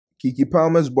Keke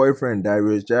Palmer's boyfriend,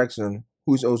 Darius Jackson,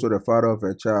 who is also the father of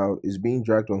her child, is being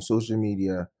dragged on social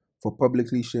media for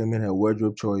publicly shaming her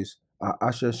wardrobe choice at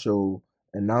Usher's show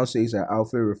and now says her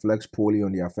outfit reflects poorly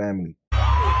on their family.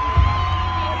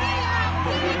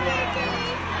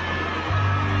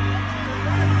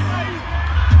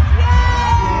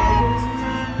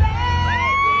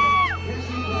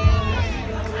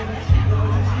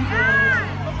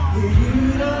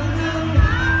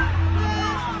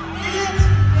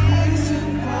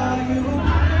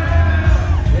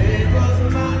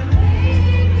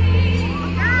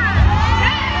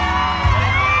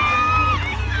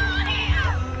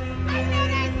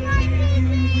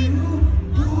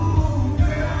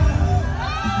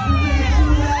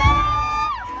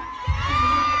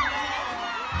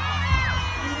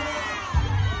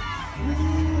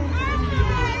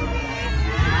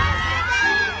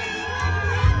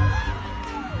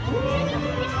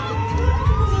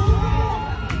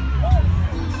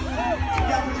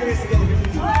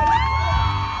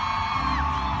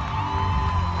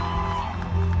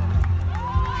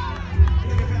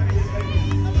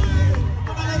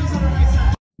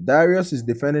 Darius is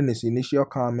defending his initial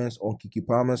comments on Keke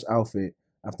Palmer's outfit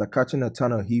after catching a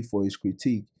ton of heat for his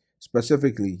critique.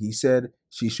 Specifically, he said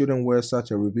she shouldn't wear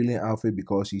such a revealing outfit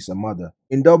because she's a mother.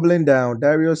 In doubling down,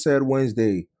 Darius said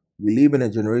Wednesday, "We live in a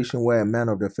generation where a man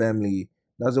of the family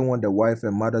doesn't want the wife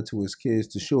and mother to his kids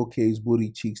to showcase booty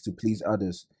cheeks to please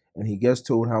others, and he gets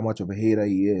told how much of a hater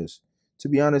he is." To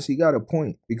be honest, he got a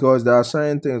point, because there are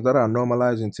certain things that are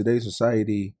normalized in today's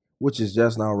society which is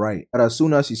just not right. But as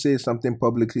soon as you say something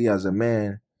publicly as a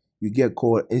man, you get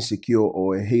called insecure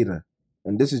or a hater.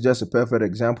 And this is just a perfect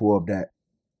example of that.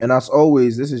 And as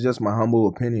always, this is just my humble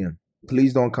opinion.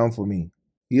 Please don't come for me.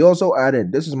 He also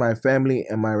added, "This is my family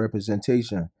and my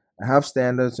representation. I have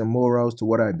standards and morals to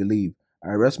what I believe.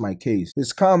 I rest my case."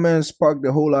 His comments sparked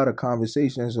a whole lot of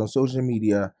conversations on social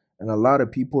media, and a lot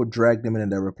of people dragged him in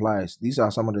their replies. These are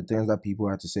some of the things that people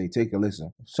had to say. Take a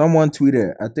listen. Someone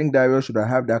tweeted, "I think Darius should have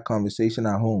had that conversation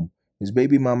at home. His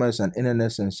baby mama is an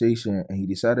internet sensation and he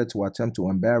decided to attempt to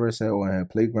embarrass her on her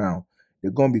playground.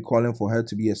 They're going to be calling for her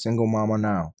to be a single mama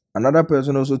now." Another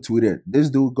person also tweeted,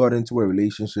 "This dude got into a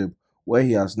relationship where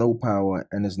he has no power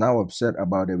and is now upset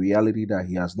about the reality that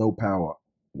he has no power.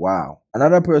 Wow."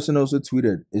 Another person also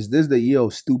tweeted, "Is this the year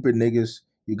of stupid niggas?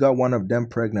 You got one of them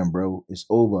pregnant, bro. It's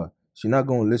over. She not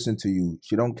gonna listen to you.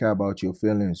 She don't care about your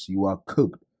feelings. You are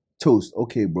cooked. Toast.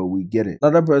 Okay, bro, we get it."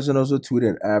 Another person also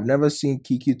tweeted, "I have never seen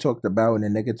Keke talked about in a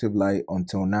negative light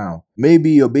until now. Maybe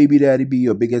your baby daddy be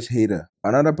your biggest hater."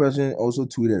 Another person also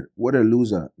tweeted, "What a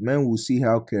loser. Men will see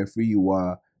how carefree you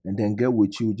are and then get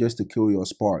with you just to kill your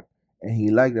spark." And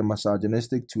he liked a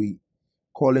misogynistic tweet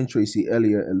calling Tracy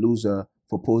Elliott a loser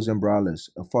for posing braless.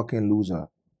 A fucking loser.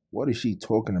 What is she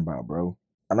talking about, bro?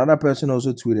 Another person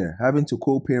also tweeted, "Having to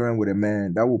co-parent with a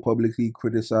man that will publicly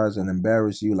criticize and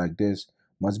embarrass you like this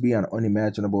must be an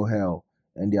unimaginable hell.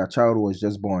 And their child was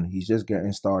just born. He's just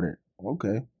getting started."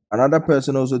 Okay. Another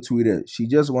person also tweeted, "She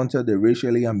just wanted the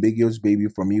racially ambiguous baby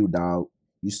from you, dog.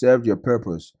 You served your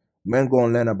purpose. Men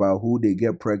gonna learn about who they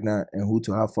get pregnant and who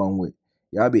to have fun with.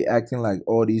 Y'all be acting like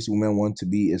all these women want to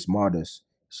be is modest.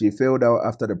 She failed out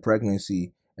after the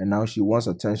pregnancy and now she wants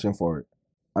attention for it."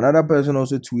 Another person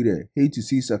also tweeted, "Hate to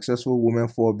see successful women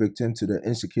fall victim to the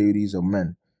insecurities of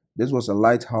men. This was a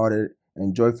light-hearted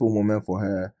and joyful moment for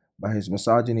her, but his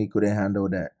misogyny couldn't handle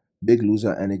that. Big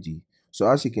loser energy." So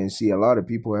as you can see, a lot of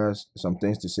people has some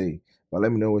things to say. But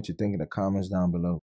let me know what you think in the comments down below.